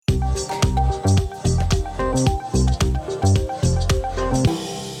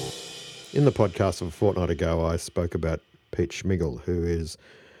In the podcast of a fortnight ago, I spoke about Pete Shmigel, who is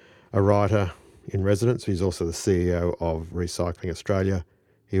a writer in residence. He's also the CEO of Recycling Australia.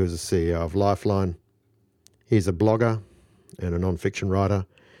 He was the CEO of Lifeline. He's a blogger and a non-fiction writer.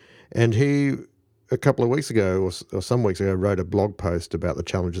 And he, a couple of weeks ago, or some weeks ago, wrote a blog post about the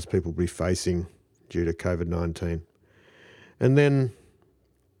challenges people will be facing due to COVID-19. And then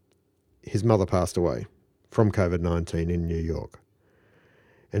his mother passed away from COVID-19 in New York.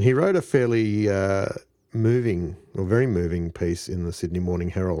 And he wrote a fairly moving, or very moving piece in the Sydney Morning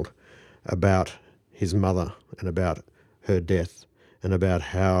Herald about his mother and about her death and about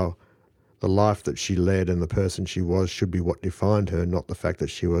how the life that she led and the person she was should be what defined her, not the fact that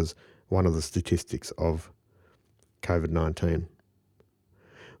she was one of the statistics of COVID-19. It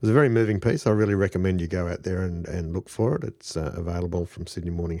was a very moving piece. I really recommend you go out there and look for it. It's available from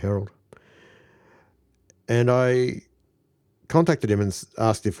Sydney Morning Herald. And I contacted him and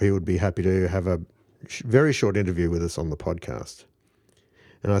asked if he would be happy to have a very short interview with us on the podcast.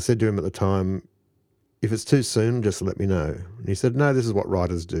 And I said to him at the time, if it's too soon, just let me know. And he said, no, this is what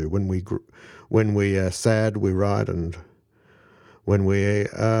writers do. When we are sad, we write, and when we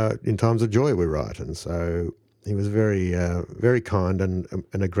are in times of joy, we write. And so he was very, very kind and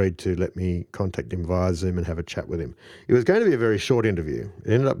agreed to let me contact him via Zoom and have a chat with him. It was going to be a very short interview.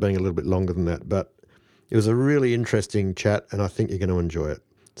 It ended up being a little bit longer than that, but it was a really interesting chat, and I think you're going to enjoy it.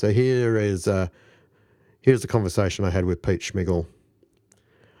 So here's the conversation I had with Pete Shmigel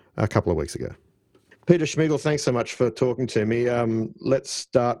a couple of weeks ago. Peter Shmigel, thanks so much for talking to me. Let's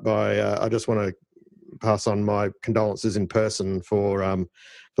start by, I just want to pass on my condolences in person for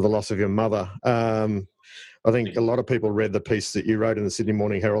the loss of your mother. I think a lot of people read the piece that you wrote in the Sydney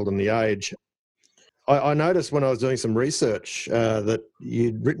Morning Herald and The Age. I noticed when I was doing some research that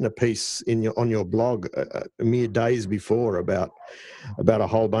you'd written a piece on your blog mere days before about a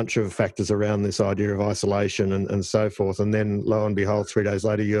whole bunch of factors around this idea of isolation and so forth. And then lo and behold, 3 days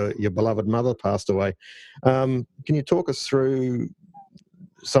later, your beloved mother passed away. Can you talk us through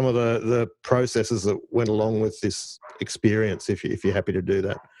some of the processes that went along with this experience, if you're happy to do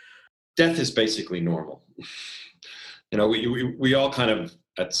that? Death is basically normal. You know, we all kind of,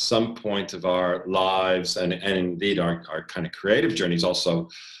 at some point of our lives and indeed our kind of creative journeys also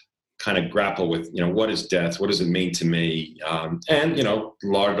kind of grapple with, you know, what is death? What does it mean to me? And, you know, a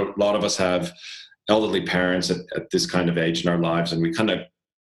lot of us have elderly parents at this kind of age in our lives, and we kind of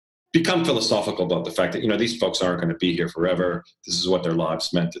become philosophical about the fact that, you know, these folks aren't going to be here forever. This is what their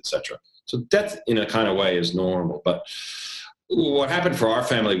lives meant, etc. So death in a kind of way is normal. But what happened for our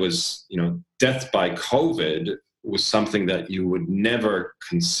family was, you know, death by COVID was something that you would never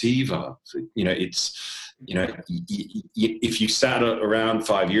conceive of. You know, it's, you know, if you sat around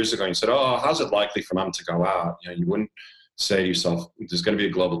 5 years ago and said, oh, how's it likely for mom to go out? You know, you wouldn't say to yourself, there's going to be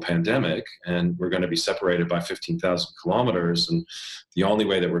a global pandemic and we're going to be separated by 15,000 kilometers. And the only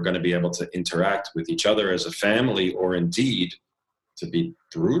way that we're going to be able to interact with each other as a family, or indeed, to be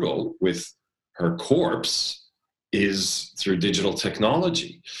brutal, with her corpse, is through digital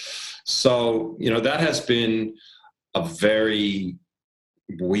technology. So, you know, that has been a very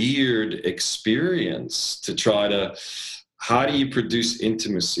weird experience to try to, how do you produce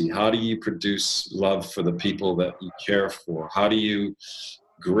intimacy? How do you produce love for the people that you care for? How do you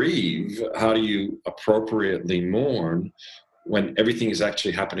grieve? How do you appropriately mourn when everything is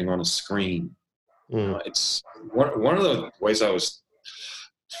actually happening on a screen? It's one of the ways I was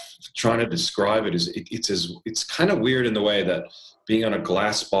trying to describe it is it's kind of weird in the way that being on a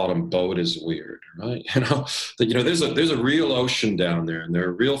glass bottom boat is weird, right? You know, that, you know, there's a real ocean down there, and there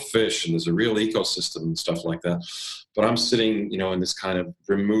are real fish, and there's a real ecosystem and stuff like that. But I'm sitting, you know, in this kind of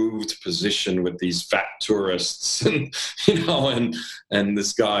removed position with these fat tourists, and, you know, and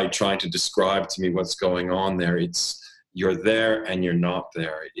this guy trying to describe to me what's going on there. It's, you're there and you're not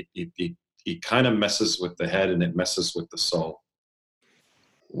there. It kind of messes with the head and it messes with the soul.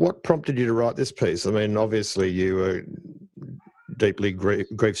 What prompted you to write this piece? I mean, obviously you were deeply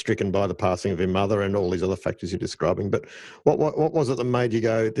grief-stricken by the passing of your mother and all these other factors you're describing, but what was it that made you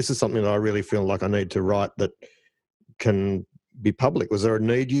go, this is something that I really feel like I need to write that can be public? Was there a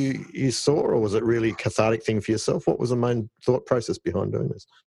need you saw, or was it really a cathartic thing for yourself? What was the main thought process behind doing this?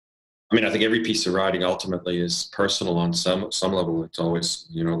 I mean, I think every piece of writing ultimately is personal on some level. It's always,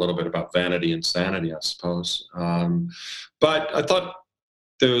 you know, a little bit about vanity and sanity, I suppose. But I thought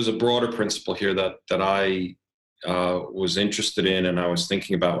there was a broader principle here that I was interested in and I was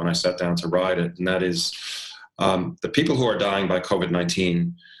thinking about when I sat down to write it, and that is the people who are dying by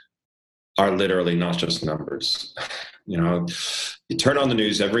COVID-19 are literally not just numbers. you turn on the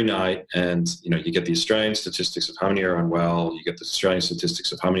news every night and, you get the Australian statistics of how many are unwell. You get the Australian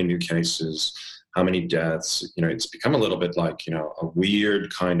statistics of how many new cases, how many deaths. It's become a little bbit like, a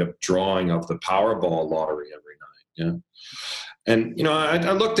weird kind of drawing of the Powerball lottery every night. Yeah. And,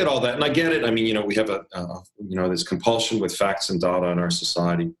 I looked at all that and I get it. I mean, we have this compulsion with facts and data in our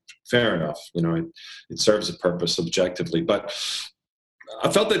society. Fair enough. It serves a purpose objectively, but I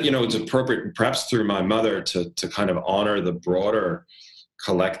felt that, it's appropriate, perhaps through my mother, to kind of honor the broader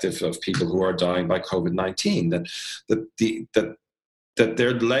collective of people who are dying by COVID-19, that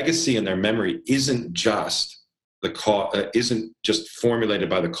their legacy and their memory isn't just formulated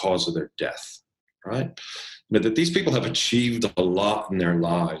by the cause of their death, right? That these people have achieved a lot in their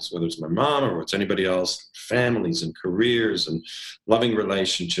lives, whether it's my mom or it's anybody else, families and careers and loving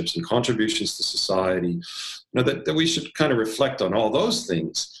relationships and contributions to society, that we should kind of reflect on all those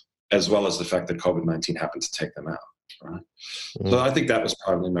things, as well as the fact that COVID-19 happened to take them out, right? So I think that was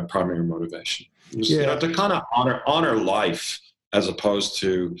probably my primary motivation, to kind of honor life as opposed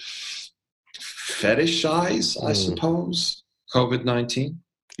to fetishize, I suppose, COVID-19.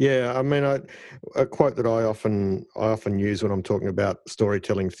 Yeah, I mean, a quote that I often use when I'm talking about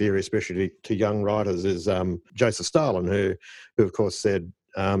storytelling theory, especially to young writers, is Joseph Stalin, who of course said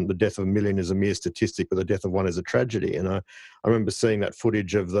the death of a million is a mere statistic, but the death of one is a tragedy. And I remember seeing that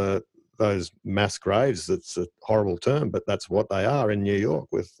footage of those mass graves. It's a horrible term, but that's what they are in New York,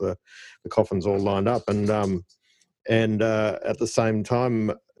 with the coffins all lined up. And at the same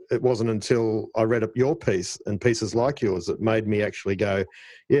time, it wasn't until I read up your piece and pieces like yours that made me actually go,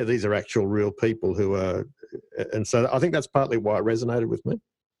 yeah, these are actual real people who are, and so I think that's partly why it resonated with me.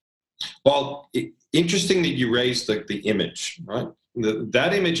 Well, interesting that you raised the image, right?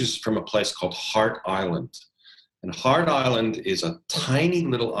 That image is from a place called Hart Island. And Hart Island is a tiny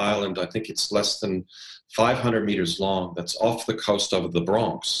little island. I think it's less than 500 meters long. That's off the coast of the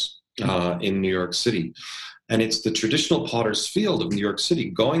Bronx in New York City. And it's the traditional potter's field of New York City,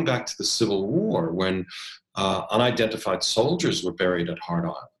 going back to the Civil War, when unidentified soldiers were buried at Hart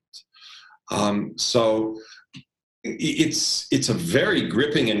Island. So it's a very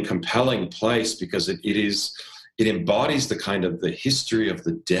gripping and compelling place, because it embodies the kind of the history of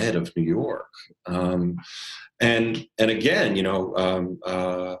the dead of New York. And again,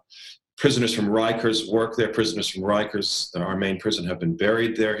 prisoners from Rikers work there. Prisoners from Rikers, our main prison, have been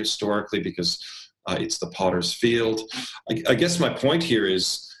buried there historically, because it's the potter's field. I guess my point here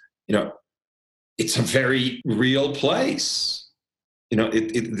is, it's a very real place.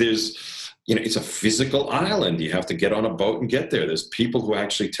 It's a physical island. You have to get on a boat and get there. There's people who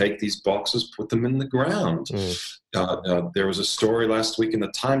actually take these boxes, put them in the ground. There was a story last week in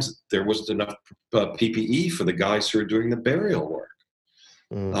the Times that there wasn't enough PPE for the guys who are doing the burial work,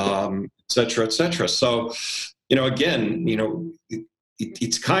 et cetera, et cetera. So, again,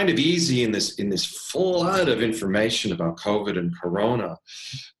 it's kind of easy in this flood of information about COVID and Corona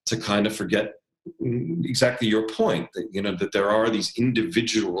to kind of forget exactly your point, that that there are these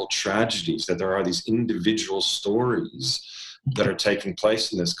individual tragedies, that there are these individual stories that are taking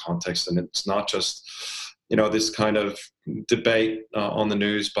place in this context, and it's not just this kind of debate on the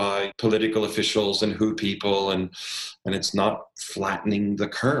news by political officials and who people, and it's not flattening the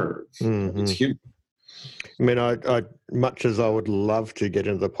curve. It's huge. I mean, I much as I would love to get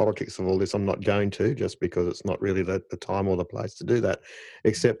into the politics of all this, I'm not going to, just because it's not really the time or the place to do that,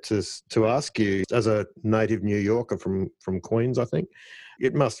 except to ask you, as a native New Yorker from Queens, I think,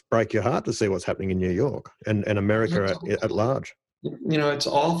 it must break your heart to see what's happening in New York and America at large. It's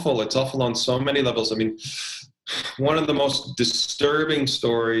awful. It's awful on so many levels. I mean, one of the most disturbing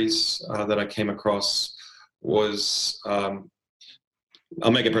stories that I came across was...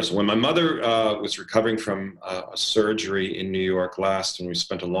 I'll make it personal. When my mother was recovering from a surgery in New York last, and we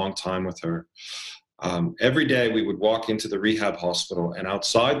spent a long time with her, every day we would walk into the rehab hospital, and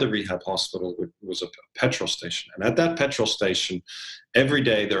outside the rehab hospital was a petrol station. And at that petrol station, every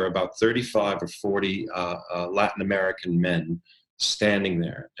day there are about 35 or 40 Latin American men standing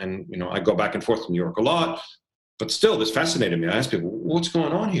there. And, I go back and forth to New York a lot, but still this fascinated me. I asked people, what's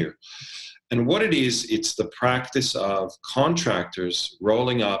going on here? And what it is, it's the practice of contractors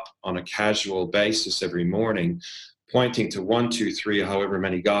rolling up on a casual basis every morning, pointing to 1, 2, 3, however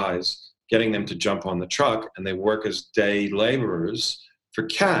many guys, getting them to jump on the truck, and they work as day laborers for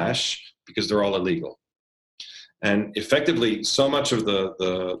cash because they're all illegal. And effectively, so much of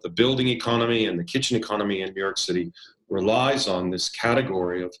the building economy and the kitchen economy in New York City relies on this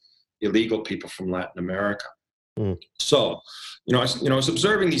category of illegal people from Latin America. So, I was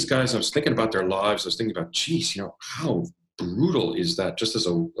observing these guys. I was thinking about their lives. I was thinking about, geez, how brutal is that, just as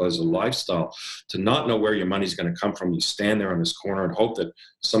a lifestyle, to not know where your money's going to come from? You stand there on this corner and hope that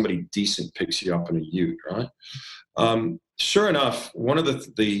somebody decent picks you up in a ute, right? Sure enough, one of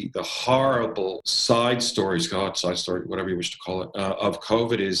the horrible side stories, whatever you wish to call it, of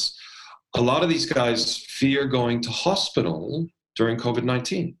COVID is a lot of these guys fear going to hospital during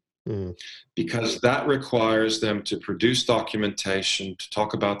COVID-19. Because that requires them to produce documentation, to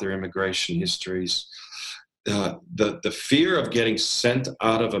talk about their immigration histories. The fear of getting sent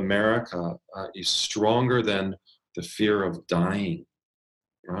out of America is stronger than the fear of dying,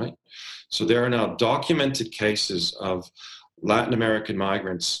 right? So there are now documented cases of Latin American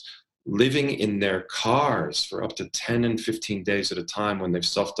migrants living in their cars for up to 10 and 15 days at a time when they've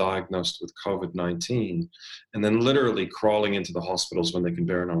self-diagnosed with COVID-19, and then literally crawling into the hospitals when they can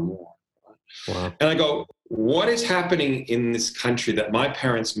bear no more. Wow. And I go, what is happening in this country that my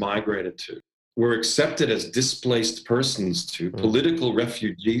parents migrated to, were accepted as displaced persons to, political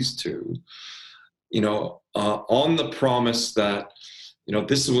refugees to, on the promise that,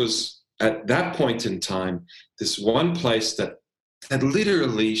 this was, at that point in time, this one place that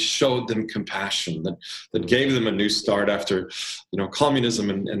literally showed them compassion, that gave them a new start after, communism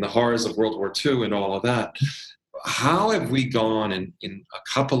and the horrors of World War II and all of that. How have we gone in a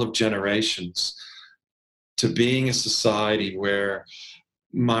couple of generations to being a society where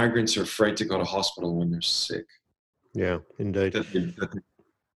migrants are afraid to go to hospital when they're sick? Yeah, indeed.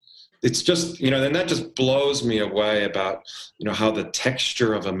 It's just, and that just blows me away about, how the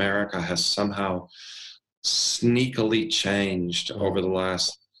texture of America has somehow sneakily changed over the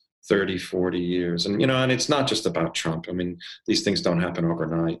last 30, 40 years. And, and it's not just about Trump. I mean, these things don't happen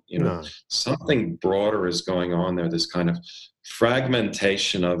overnight. No. Something broader is going on there, this kind of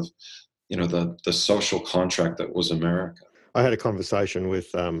fragmentation of, the social contract that was America. I had a conversation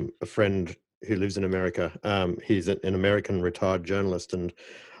with a friend who lives in America. He's an American retired journalist, and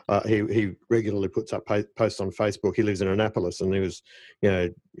he regularly puts up posts on Facebook. He lives in Annapolis, and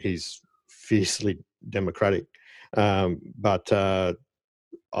he's fiercely democratic. But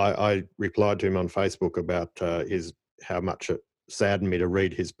I replied to him on Facebook about how much it saddened me to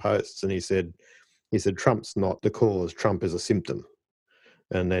read his posts, and he said Trump's not the cause, Trump is a symptom.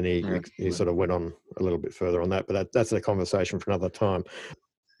 And then he sort of went on a little bit further on that, but that's a conversation for another time.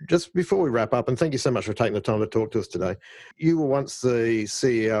 Just before we wrap up, and thank you so much for taking the time to talk to us today. You were once the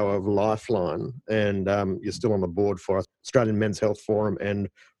CEO of Lifeline, and you're still on the board for Australian Men's Health Forum and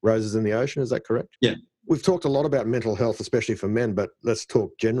Roses in the Ocean. Is that correct? Yeah. We've talked a lot about mental health, especially for men, but let's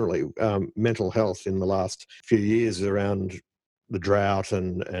talk generally. Mental health in the last few years around the drought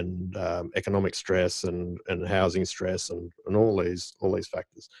and economic stress and housing stress and all these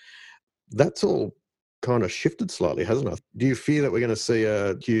factors. That's all kind of shifted slightly, hasn't it? Do you fear that we're going to see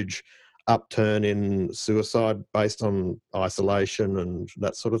a huge upturn in suicide based on isolation and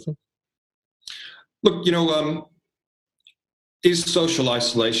that sort of thing? Look, is social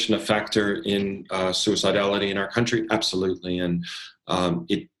isolation a factor in suicidality in our country? Absolutely. And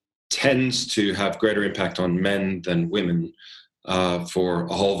it tends to have greater impact on men than women for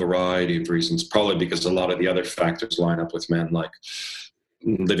a whole variety of reasons, probably because a lot of the other factors line up with men, like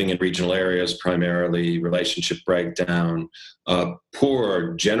living in regional areas primarily, relationship breakdown,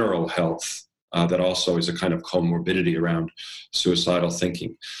 poor general health, that also is a kind of comorbidity around suicidal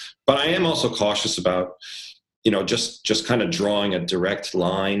thinking. But I am also cautious about, just kind of drawing a direct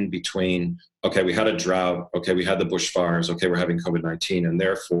line between, okay, we had a drought, okay, we had the bushfires, okay, we're having COVID-19, and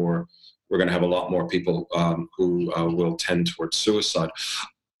therefore we're going to have a lot more people who will tend towards suicide.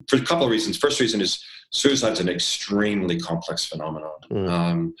 For a couple of reasons. First reason is suicide is an extremely complex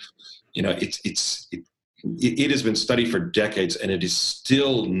phenomenon. It has been studied for decades, and it is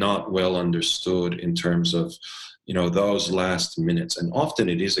still not well understood in terms of, those last minutes. And often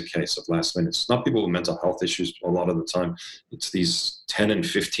it is a case of last minutes. It's not people with mental health issues a lot of the time. It's these 10 and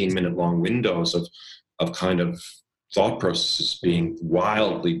 15 minute long windows of kind of thought processes being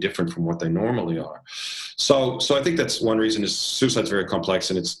wildly different from what they normally are. So I think that's one reason is suicide's very complex,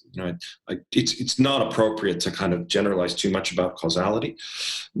 and it's not appropriate to kind of generalize too much about causality.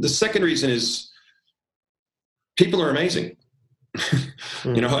 The second reason is people are amazing.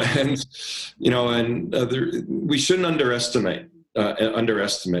 We shouldn't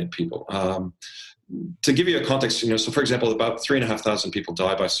underestimate people. To give you a context, so for example, about 3,500 people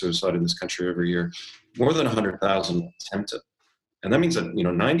die by suicide in this country every year. More than 100,000 attempt it. And that means that,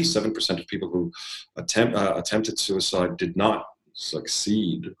 97% of people who attempted suicide did not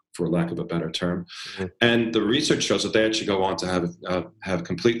succeed, for lack of a better term. Mm-hmm. And the research shows that they actually go on to have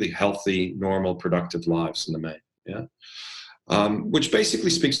completely healthy, normal, productive lives in the main. Yeah. Which basically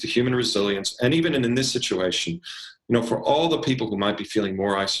speaks to human resilience. And even in this situation, for all the people who might be feeling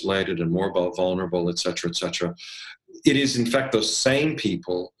more isolated and more vulnerable, et cetera, it is in fact those same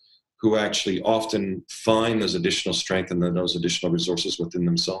people who actually often find those additional strength and those additional resources within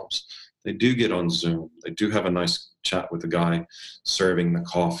themselves. They do get on Zoom. They do have a nice chat with the guy serving the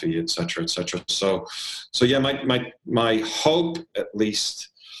coffee, et cetera, et cetera. So yeah, my hope, at least,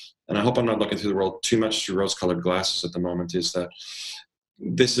 and I hope I'm not looking through the world too much through rose-colored glasses at the moment, is that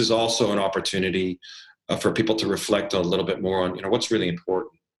this is also an opportunity for people to reflect a little bit more on, what's really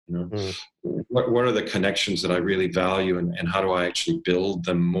important. What are the connections that I really value, and how do I actually build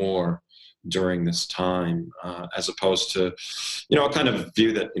them more during this time, as opposed to, a kind of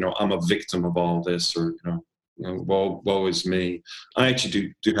view that, I'm a victim of all this, or, woe is me. I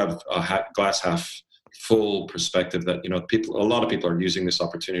actually do have a glass half full perspective that, a lot of people are using this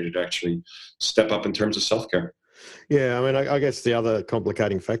opportunity to actually step up in terms of self-care. Yeah, I mean, I guess the other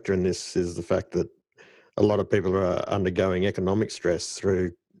complicating factor in this is the fact that a lot of people are undergoing economic stress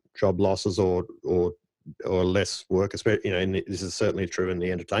through job losses or less work, especially, and this is certainly true in the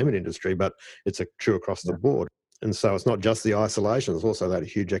entertainment industry, but it's true across the board. And so it's not just the isolation, it's also that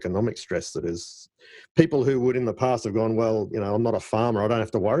huge economic stress that is people who would in the past have gone, well, I'm not a farmer, I don't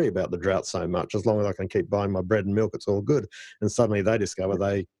have to worry about the drought so much. As long as I can keep buying my bread and milk, it's all good. And suddenly they discover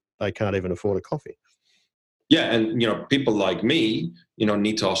they can't even afford a coffee. Yeah, and people like me,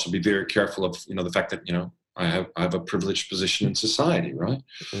 need to also be very careful of the fact that I have a privileged position in society, right?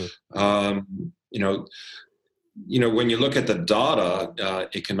 Mm. When you look at the data,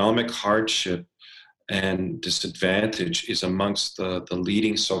 economic hardship and disadvantage is amongst the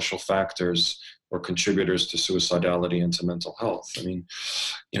leading social factors or contributors to suicidality and to mental health. I mean,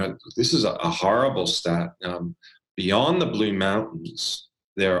 this is a horrible stat. Beyond the Blue Mountains,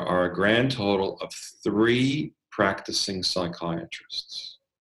 there are a grand total of 3 practicing psychiatrists.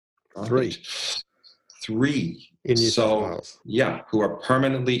 Right? 3 in New South Wales. Yeah, who are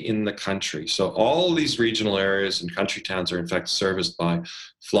permanently in the country. So all these regional areas and country towns are in fact serviced by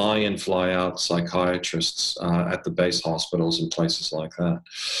fly-in, fly-out psychiatrists at the base hospitals and places like that.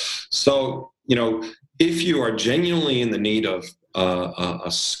 So, if you are genuinely in the need of a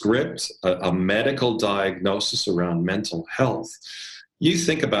script, a medical diagnosis around mental health, you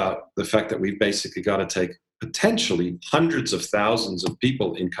think about the fact that we've basically got to take potentially hundreds of thousands of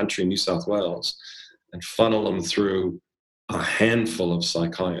people in country New South Wales and funnel them through a handful of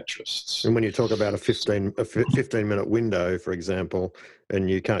psychiatrists. And when you talk about a 15-minute window, for example, and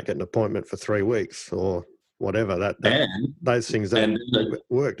you can't get an appointment for 3 weeks or whatever, those things don't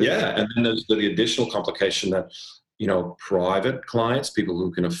work. Yeah, and then there's the additional complication that, private clients, people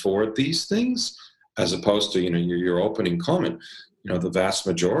who can afford these things, as opposed to, your opening comment, the vast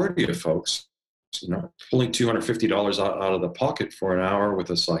majority of folks, pulling $250 out of the pocket for an hour with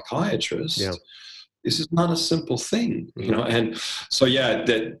a psychiatrist. Yeah. This is not a simple thing, and so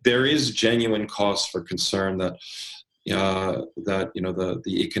that there is genuine cause for concern that the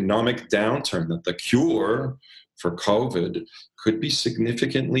economic downturn, that the cure for COVID could be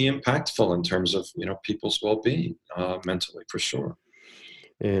significantly impactful in terms of people's well-being mentally, for sure.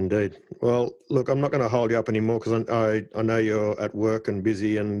 Indeed. Well, look, I'm not going to hold you up anymore because I know you're at work and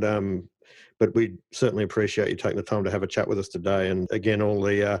busy, and but we certainly appreciate you taking the time to have a chat with us today. And again, all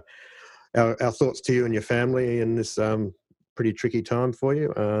the our thoughts to you and your family in this pretty tricky time for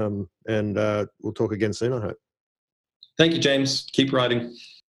you. And we'll talk again soon, I hope. Thank you, James. Keep writing.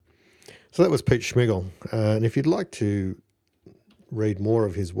 So that was Pete Shmigel. And if you'd like to read more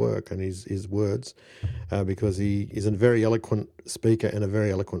of his work and his words, because he is a very eloquent speaker and a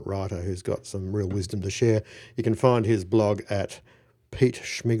very eloquent writer who's got some real wisdom to share, you can find his blog at Pete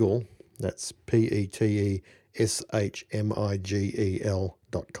Shmigel. That's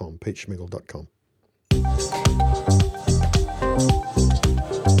PETESHMIGEL.com, PeteShmigel.com.